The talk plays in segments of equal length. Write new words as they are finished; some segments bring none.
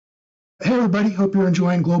Hey, everybody. Hope you're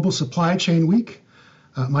enjoying Global Supply Chain Week.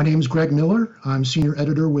 My name is Greg Miller. I'm senior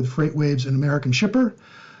editor with FreightWaves and American Shipper.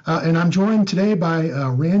 And I'm joined today by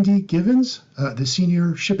Randy Giveans, the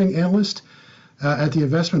senior shipping analyst at the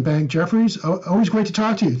investment bank Jefferies. Always great to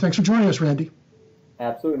talk to you. Thanks for joining us, Randy.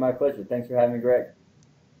 Absolutely, my pleasure. Thanks for having me, Greg.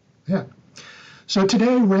 Yeah. So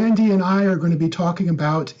today, Randy and I are going to be talking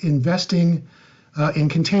about investing in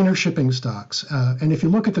container shipping stocks. And if you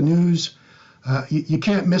look at the news, you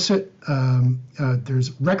can't miss it.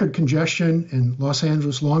 There's record congestion in Los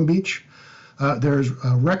Angeles, Long Beach. There's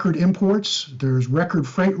record imports. There's record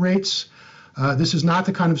freight rates. This is not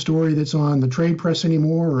the kind of story that's on the trade press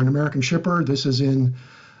anymore or an American Shipper. This is in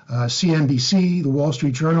CNBC, the Wall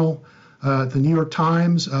Street Journal, the New York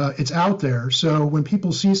Times. It's out there. So when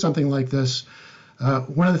people see something like this,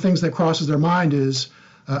 one of the things that crosses their mind is,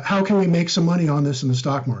 how can we make some money on this in the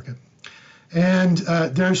stock market? And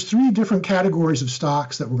there's three different categories of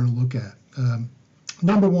stocks that we're going to look at.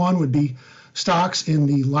 Number one would be stocks in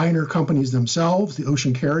the liner companies themselves, the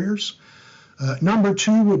ocean carriers. Number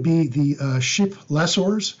two would be the ship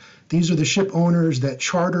lessors. These are the ship owners that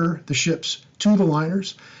charter the ships to the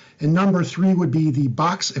liners. And number three would be the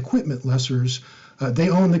box equipment lessors. They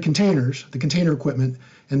own the containers, the container equipment,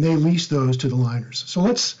 and they lease those to the liners. So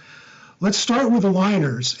let's start with the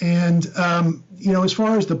liners. And, as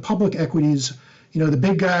far as the public equities, the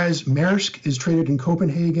big guys, Maersk is traded in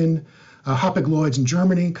Copenhagen, Hapag-Lloyd's in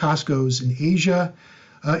Germany, Costco's in Asia.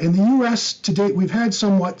 In the U.S. to date, we've had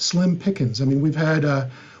somewhat slim pickings. I mean,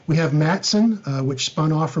 we have Matson, which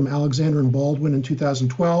spun off from Alexander and Baldwin in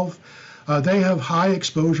 2012. They have high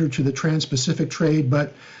exposure to the Trans-Pacific trade,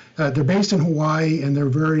 but they're based in Hawaii, and they're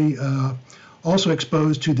very also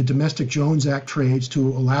exposed to the domestic Jones Act trades to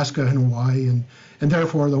Alaska and Hawaii, and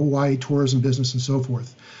therefore the Hawaii tourism business and so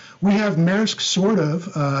forth. We have Maersk, sort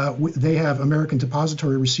of. They have American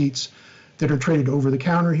depository receipts that are traded over the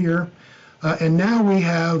counter here. And now we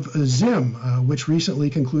have Zim, which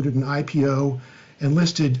recently concluded an IPO and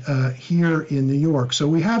listed here in New York. So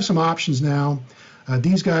we have some options now.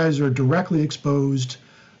 These guys are directly exposed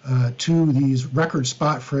to these record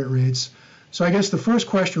spot freight rates. So I guess the first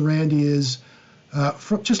question, Randy, is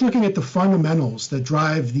just looking at the fundamentals that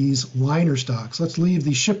drive these liner stocks. Let's leave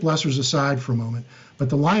the ship lessors aside for a moment, but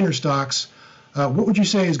the liner stocks, what would you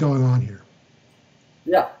say is going on here?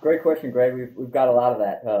 Yeah, great question, Greg. We've got a lot of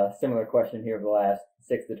that similar question here over the last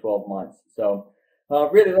 6 to 12 months. So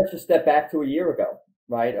really, let's just step back to a year ago,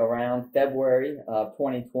 right? Around February of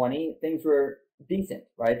 2020, things were decent,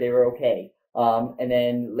 right? They were okay. And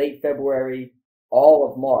then late February,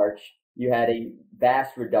 all of March, you had a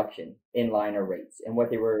vast reduction in liner rates and what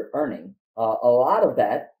they were earning. A lot of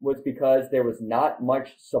that was because there was not much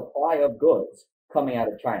supply of goods coming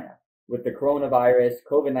out of China. With the coronavirus,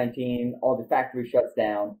 COVID-19, all the factory shuts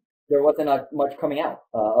down, there wasn't much coming out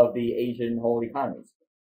of the Asian whole economies.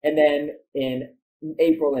 And then in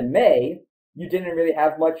April and May, you didn't really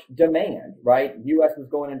have much demand, right? US was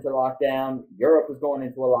going into lockdown, Europe was going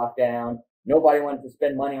into a lockdown, nobody wanted to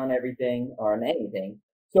spend money on everything or on anything.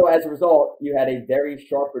 So as a result, you had a very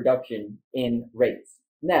sharp reduction in rates.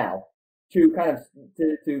 Now, to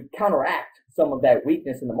counteract some of that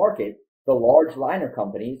weakness in the market, the large liner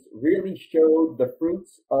companies really showed the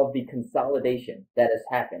fruits of the consolidation that has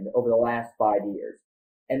happened over the last 5 years.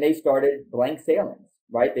 And they started blank sailings,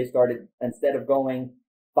 right? They started, instead of going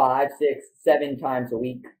 5, 6, 7 times a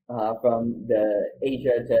week from the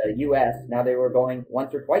Asia to US, now they were going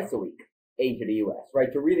once or twice a week, Asia to US,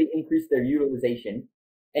 right? To really increase their utilization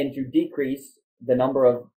and to decrease the number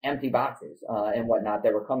of empty boxes and whatnot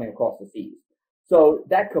that were coming across the seas. So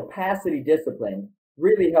that capacity discipline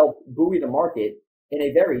really helped buoy the market in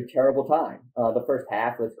a very terrible time, the first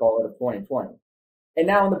half, let's call it, of 2020. And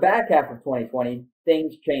now in the back half of 2020,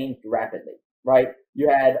 things changed rapidly, right? You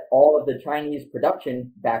had all of the Chinese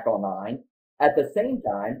production back online. At the same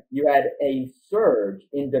time, you had a surge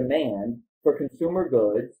in demand for consumer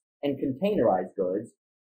goods and containerized goods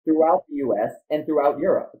throughout the US and throughout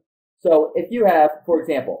Europe. So if you have, for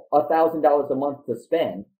example, $1,000 a month to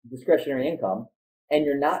spend, discretionary income, and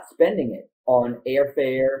you're not spending it on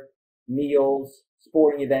airfare, meals,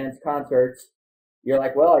 sporting events, concerts, you're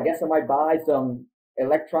like, well, I guess I might buy some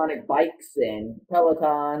electronic bikes and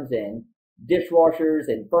Pelotons and dishwashers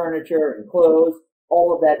and furniture and clothes,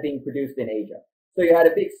 all of that being produced in Asia. So you had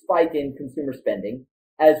a big spike in consumer spending,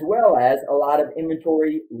 as well as a lot of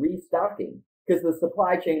inventory restocking, because the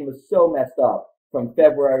supply chain was so messed up from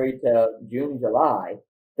February to June, July,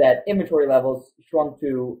 that inventory levels shrunk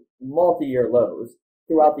to multi-year lows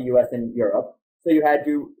throughout the US and Europe. So you had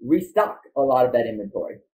to restock a lot of that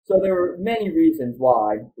inventory. So there were many reasons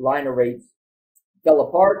why liner rates fell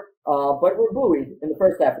apart, but were buoyed in the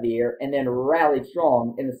first half of the year and then rallied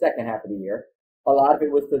strong in the second half of the year. A lot of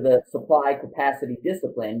it was to the supply capacity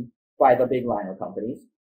discipline by the big liner companies.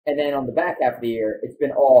 And then on the back half of the year, it's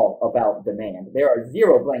been all about demand. There are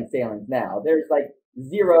zero blank sailings now. There's like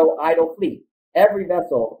zero idle fleet. Every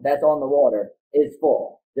vessel that's on the water is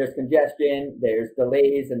full. There's congestion, there's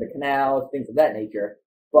delays in the canals, things of that nature.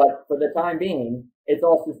 But for the time being, it's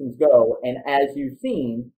all systems go. And as you've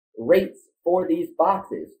seen, rates for these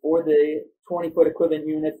boxes, for the 20-foot equivalent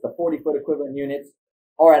units, the 40-foot equivalent units,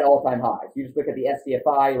 are at all-time highs. You just look at the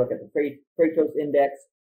SCFI, you look at the FreightWaves index,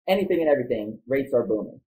 anything and everything, rates are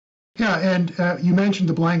booming. Yeah, and you mentioned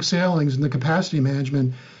the blank sailings and the capacity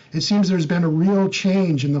management. It seems there's been a real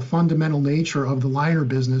change in the fundamental nature of the liner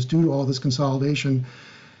business due to all this consolidation.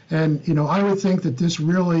 And, I would think that this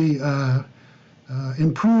really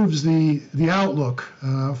improves the outlook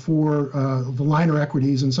for the liner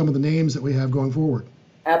equities and some of the names that we have going forward.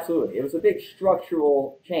 Absolutely. It was a big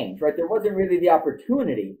structural change, right? There wasn't really the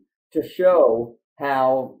opportunity to show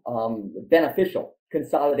how beneficial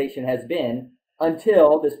consolidation has been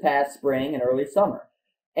until this past spring and early summer.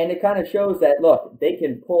 And it kind of shows that, look, they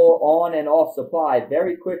can pull on and off supply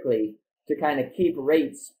very quickly to kind of keep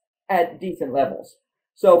rates at decent levels.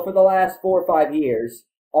 So for the last 4 or 5 years,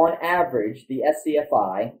 on average, the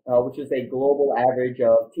SCFI, which is a global average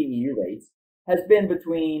of TEU rates, has been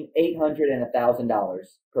between $800 and $1,000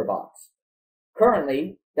 per box.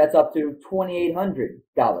 Currently, that's up to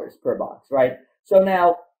 $2,800 per box, right? So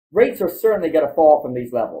now rates are certainly going to fall from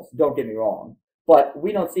these levels. Don't get me wrong, but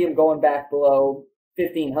we don't see them going back below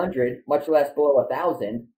 1,500, much less below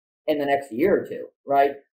 1,000 in the next year or two,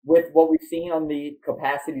 right? With what we've seen on the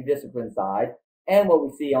capacity discipline side and what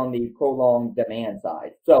we see on the prolonged demand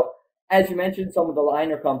side. So as you mentioned, some of the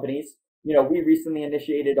liner companies, we recently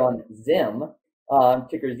initiated on ZIM,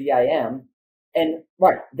 ticker ZIM, and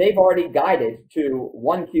right, they've already guided to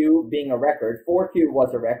 1Q being a record, 4Q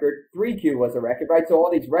was a record, 3Q was a record, right? So all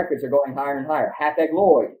these records are going higher and higher.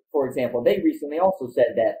 Hapag-Lloyd, for example, they recently also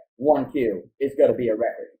said that 1Q is going to be a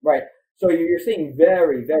record, right? So you're seeing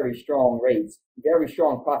very, very strong rates, very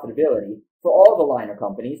strong profitability for all the liner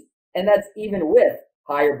companies, and that's even with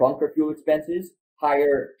higher bunker fuel expenses,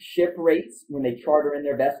 higher ship rates when they charter in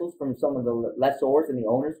their vessels from some of the lessors and the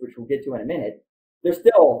owners, which we'll get to in a minute. They're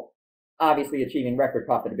still obviously achieving record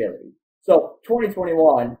profitability. So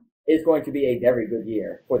 2021 is going to be a very good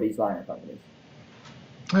year for these liner companies.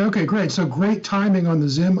 Okay, great. So great timing on the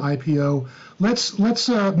ZIM IPO. Let's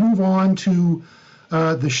move on to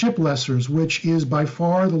the ship lessors, which is by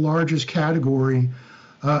far the largest category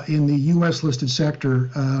in the U.S. listed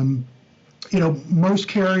sector. Most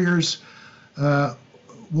carriers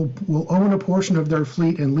will own a portion of their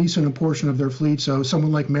fleet and lease in a portion of their fleet. So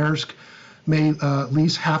someone like Maersk may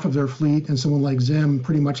lease half of their fleet, and someone like ZIM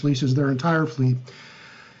pretty much leases their entire fleet.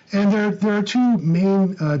 And there are two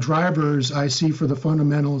main drivers I see for the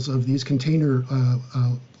fundamentals of these container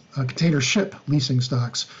ship leasing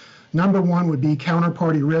stocks. Number one would be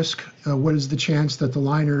counterparty risk. What is the chance that the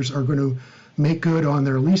liners are going to make good on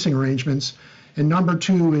their leasing arrangements? And number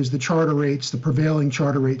two is the charter rates, the prevailing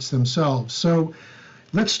charter rates themselves. So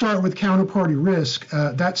let's start with counterparty risk.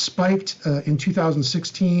 That spiked in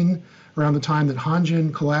 2016, around the time that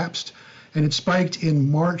Hanjin collapsed, and it spiked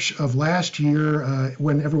in March of last year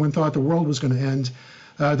when everyone thought the world was going to end.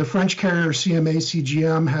 The French carrier CMA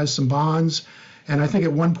CGM has some bonds, and I think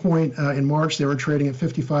at one point in March they were trading at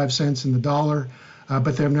 55 cents in the dollar,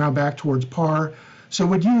 but they're now back towards par. So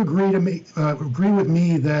would you agree with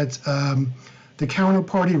me that the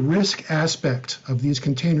counterparty risk aspect of these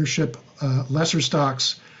container ship lesser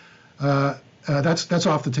stocks, that's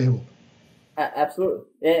off the table? Absolutely.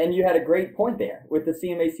 And you had a great point there with the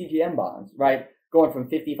CMA CGM bonds, right? Going from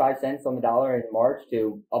 55 cents on the dollar in March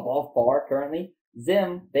to above par currently.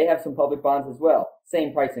 ZIM, they have some public bonds as well.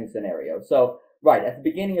 Same pricing scenario. So, right, at the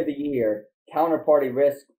beginning of the year, counterparty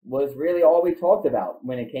risk was really all we talked about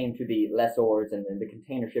when it came to the lessors and the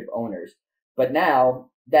container ship owners. But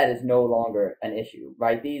now that is no longer an issue,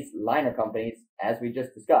 right? These liner companies, as we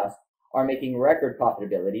just discussed, are making record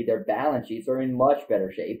profitability. Their balance sheets are in much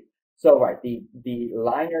better shape. So, right, the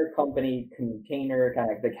liner company container kind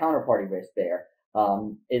of the counterparty risk there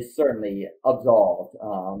is certainly absolved,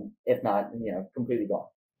 if not, completely gone.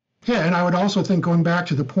 Yeah, and I would also think, going back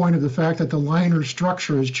to the point of the fact that the liner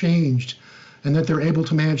structure has changed and that they're able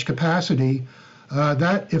to manage capacity,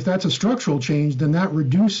 that if that's a structural change, then that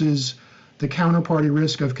reduces the counterparty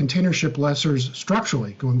risk of container ship lessors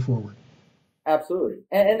structurally going forward. Absolutely.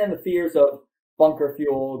 And then the fears of bunker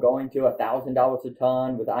fuel going to $1,000 a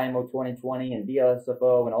ton with IMO 2020 and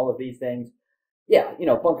VLSFO and all of these things. Yeah,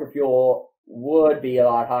 bunker fuel would be a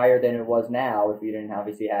lot higher than it was now if you didn't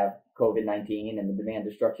obviously have COVID-19 and the demand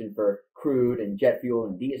destruction for crude and jet fuel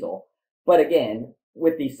and diesel. But again,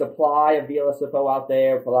 with the supply of VLSFO out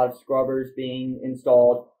there, with a lot of scrubbers being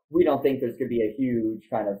installed, we don't think there's going to be a huge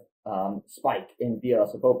kind of spike in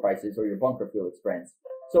VLSFO prices or your bunker fuel expense.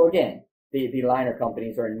 So again, the liner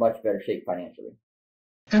companies are in much better shape financially.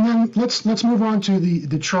 And then let's move on to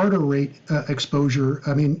the charter rate exposure.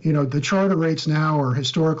 I mean, the charter rates now are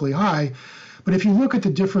historically high, but if you look at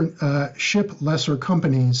the different ship lessor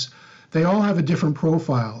companies, they all have a different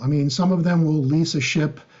profile. I mean, some of them will lease a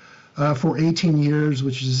ship for 18 years,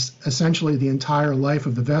 which is essentially the entire life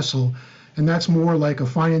of the vessel, and that's more like a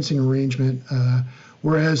financing arrangement,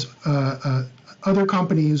 whereas other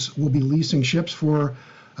companies will be leasing ships for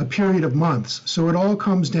a period of months. So it all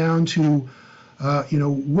comes down to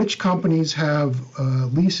which companies have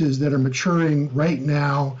leases that are maturing right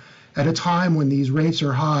now at a time when these rates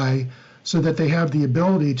are high, so that they have the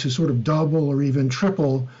ability to sort of double or even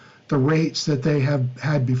triple the rates that they have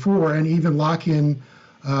had before, and even lock in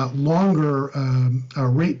longer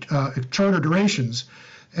rate charter durations.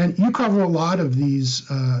 And you cover a lot of these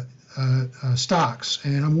stocks,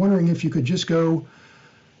 and I'm wondering if you could just go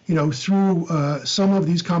through some of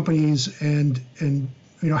these companies and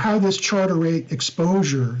how this charter rate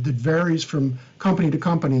exposure that varies from company to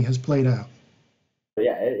company has played out.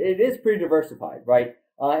 Yeah, it is pretty diversified, right?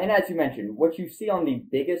 And as you mentioned, what you see on the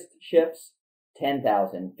biggest ships,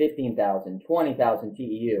 10,000, 15,000, 20,000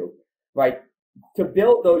 TEU, right? To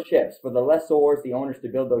build those ships, for the lessors, the owners to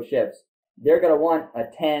build those ships, they're going to want a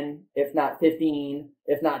 10, if not 15,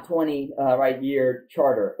 if not 20 year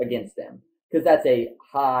charter against them, because that's a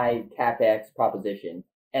high CapEx proposition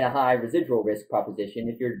and a high residual risk proposition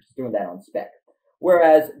if you're just doing that on spec.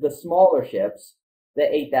 Whereas the smaller ships, the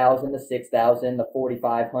 8,000, the 6,000, the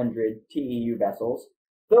 4,500 TEU vessels,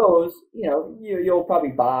 those, you'll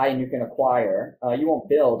probably buy and you can acquire. You won't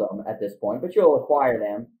build them at this point, but you'll acquire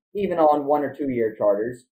them even on 1 or 2 year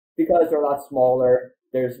charters because they're a lot smaller.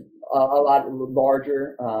 There's a lot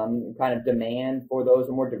larger kind of demand for those,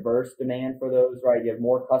 a more diverse demand for those, right? You have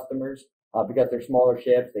more customers because they're smaller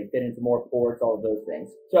ships. They fit into more ports, all of those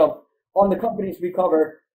things. So on the companies we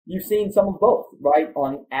cover, you've seen some of both, right?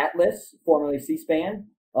 On Atlas, formerly C-SPAN,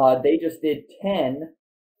 they just did 10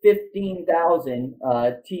 15,000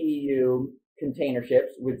 TEU container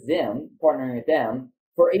ships with Zim, partnering with them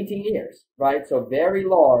for 18 years, right? So very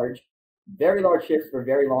large ships for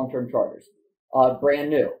very long-term charters. Brand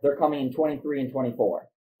new. They're coming in 23 and 24.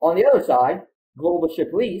 On the other side, Global Ship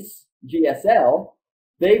Lease, GSL,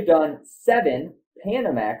 they've done 7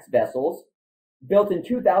 Panamax vessels built in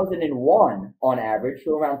 2001 on average,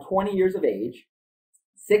 so around 20 years of age,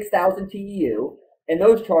 6,000 TEU, and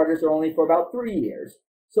those charters are only for about 3 years.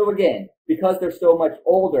 So again, because they're so much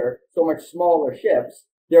older, so much smaller ships,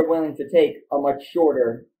 they're willing to take a much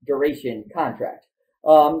shorter duration contract.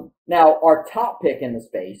 Now, our top pick in the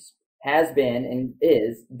space has been and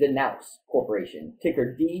is Danaos Corporation,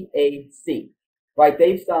 ticker DAC. Right,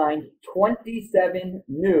 they've signed 27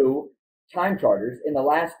 new time charters in the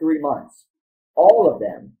last 3 months, all of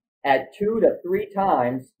them at 2 to 3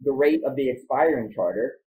 times the rate of the expiring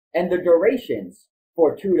charter, and the durations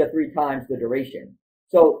for 2 to 3 times the duration.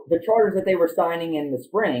 So the charters that they were signing in the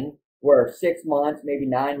spring were 6 months, maybe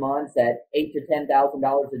 9 months at $8,000 to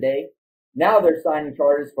 $10,000 a day. Now they're signing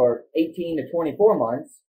charters for 18 to 24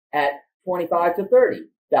 months at $25,000 to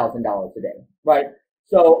 $30,000 a day, right?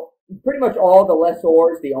 So pretty much all the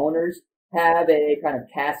lessors, the owners, have a kind of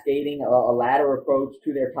cascading, a ladder approach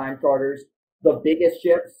to their time charters. The biggest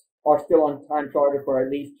ships are still on time charter for at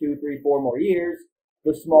least 2, 3, 4 more years.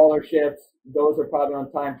 The smaller ships, those are probably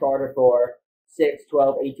on time charter for 6,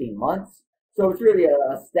 12, 18 months. So it's really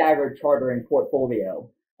a staggered chartering portfolio.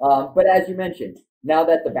 But as you mentioned, now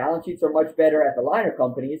that the balance sheets are much better at the liner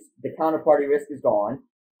companies, the counterparty risk is gone.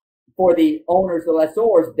 For the owners, the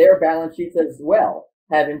lessors, their balance sheets as well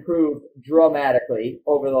have improved dramatically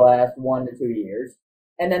over the last 1 to 2 years.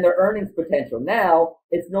 And then their earnings potential. Now,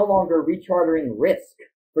 it's no longer rechartering risk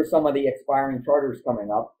for some of the expiring charters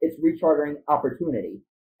coming up. It's rechartering opportunity.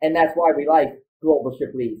 And that's why we like Global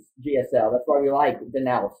Ship Lease, GSL. That's why we like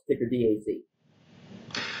Danaos, ticker DAC.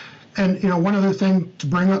 And, one other thing to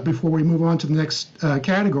bring up before we move on to the next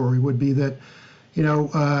category would be that,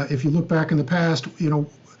 if you look back in the past,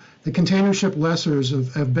 the container ship lessors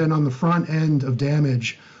have been on the front end of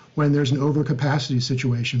damage when there's an overcapacity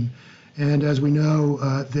situation. And as we know,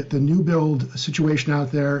 the new build situation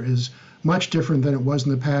out there is much different than it was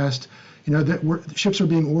in the past. Ships are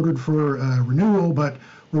being ordered for renewal, but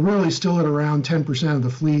we're really still at around 10% of the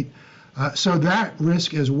fleet. So that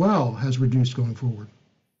risk as well has reduced going forward.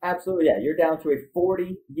 Absolutely, yeah. You're down to a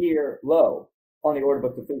 40-year low on the order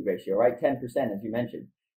book to fleet ratio, right? 10%, as you mentioned,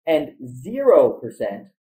 and 0%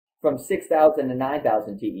 from 6,000 to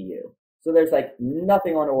 9,000 TEU. So there's like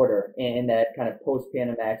nothing on order in that kind of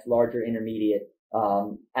post-Panamax, larger intermediate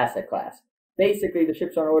asset class. Basically, the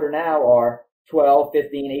ships on order now are 12,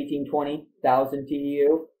 15, 18, 20,000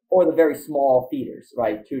 TEU, or the very small feeders,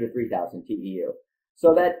 right? 2 to 3,000 TEU.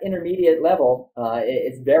 So that intermediate level,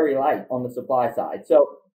 it's very light on the supply side.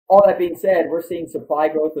 So all that being said, we're seeing supply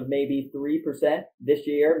growth of maybe 3% this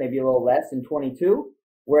year, maybe a little less in 22,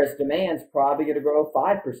 whereas demand's probably going to grow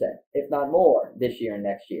 5%, if not more, this year and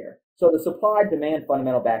next year. So the supply demand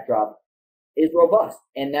fundamental backdrop is robust,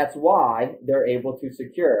 and that's why they're able to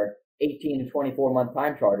secure 18 to 24 month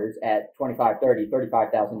time charters at $25, $30,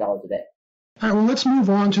 $35,000 a day. All right, well, let's move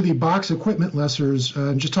on to the box equipment lessors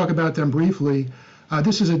and just talk about them briefly.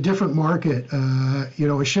 This is a different market.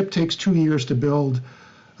 A ship takes 2 years to build.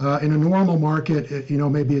 In a normal market,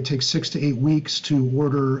 maybe it takes 6 to 8 weeks to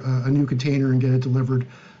order a new container and get it delivered.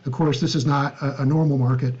 Of course, this is not a normal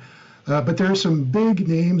market, but there are some big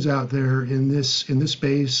names out there in this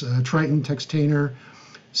space. Triton, Textainer,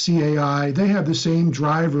 CAI. They have the same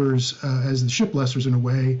drivers as the ship lessors in a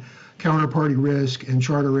way: counterparty risk and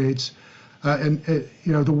charter rates.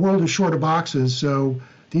 The world is short of boxes, so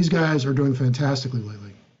these guys are doing fantastically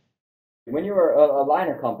lately. When you're a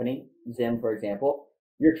liner company, Zim, for example,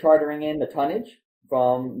 you're chartering in the tonnage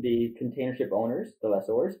from the container ship owners, the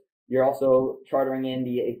lessors. You're also chartering in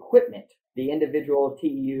the equipment, the individual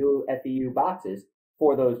TEU, FEU boxes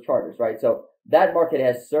for those charters, right? So that market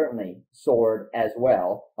has certainly soared as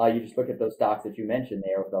well. You just look at those stocks that you mentioned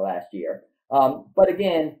there over the last year. But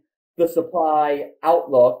again, the supply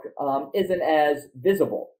outlook isn't as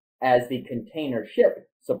visible as the container ship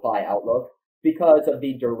supply outlook because of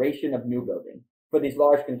the duration of new building. For these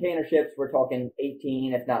large container ships, we're talking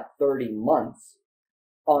 18, if not 30 months.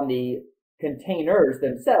 On the containers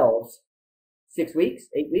themselves, 6 weeks,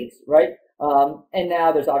 8 weeks, right? And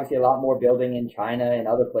now there's obviously a lot more building in China and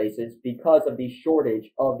other places because of the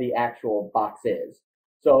shortage of the actual boxes.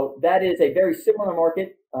 So that is a very similar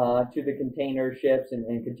market to the container ships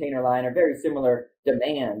and container liner, very similar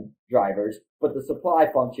demand drivers, but the supply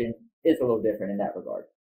function is a little different in that regard.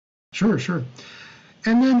 Sure, sure.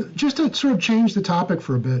 And then just to sort of change the topic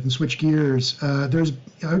for a bit and switch gears, I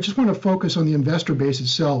just want to focus on the investor base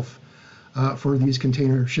itself for these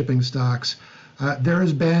container shipping stocks. There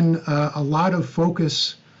has been a lot of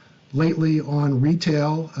focus lately on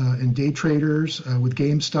retail and day traders with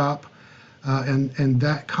GameStop and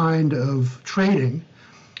that kind of trading.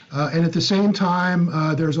 And at the same time,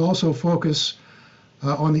 there's also focus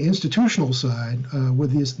on the institutional side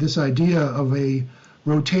with this idea of a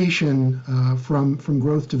rotation from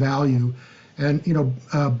growth to value, and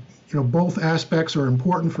both aspects are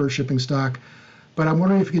important for a shipping stock. But I'm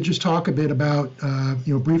wondering if you could just talk a bit about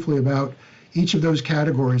briefly about each of those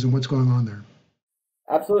categories and what's going on there.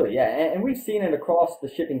 Absolutely, yeah, and we've seen it across the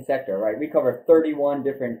shipping sector, right? We cover 31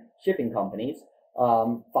 different shipping companies.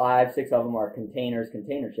 5, 6 of them are container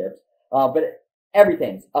ships, but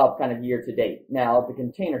everything's up kind of year to date. Now, the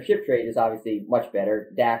container ship trade is obviously much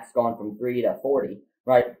better. DAX gone from 3 to 40,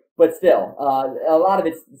 right? But still, a lot of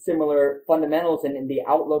it's similar fundamentals and the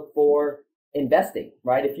outlook for investing,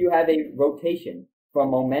 right? If you have a rotation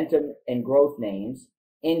from momentum and growth names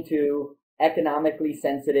into economically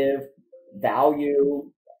sensitive,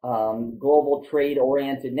 value, global trade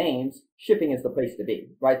oriented names, shipping is the place to be,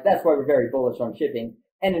 right? That's why we're very bullish on shipping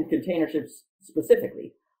and in container ships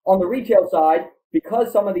specifically. On the retail side,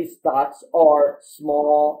 because some of these stocks are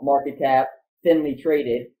small market cap, thinly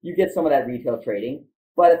traded, you get some of that retail trading.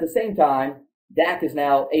 But at the same time, DAC is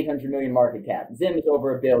now 800 million market cap. Zim is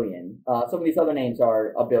over $1 billion. Some of these other names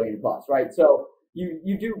are $1 billion plus, right? So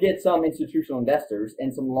you do get some institutional investors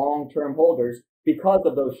and some long-term holders because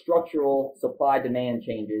of those structural supply-demand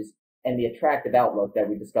changes and the attractive outlook that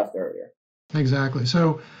we discussed earlier. Exactly.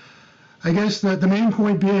 So I guess the main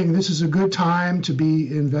point being this is a good time to be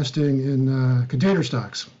investing in container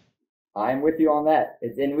stocks. I'm with you on that.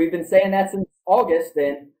 And we've been saying that since August,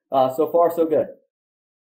 and so far so good.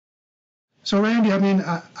 So Randy, I mean,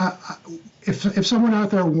 if someone out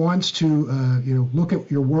there wants to look at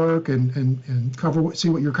your work and see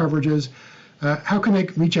what your coverage is, how can they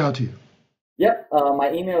reach out to you? Yep,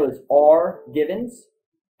 my email is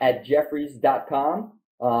rgivens@jefferies.com.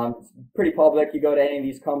 It's pretty public. You go to any of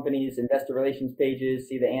these companies' investor relations pages,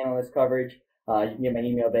 see the analyst coverage. You can get my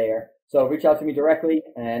email there. So reach out to me directly,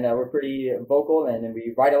 and we're pretty vocal, and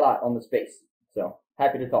we write a lot on the space. So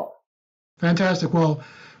happy to talk. Fantastic. Well,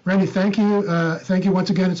 Randy, thank you. Thank you once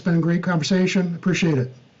again. It's been a great conversation. Appreciate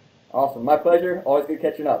it. Awesome. My pleasure. Always good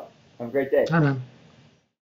catching up. Have a great day. All right, man.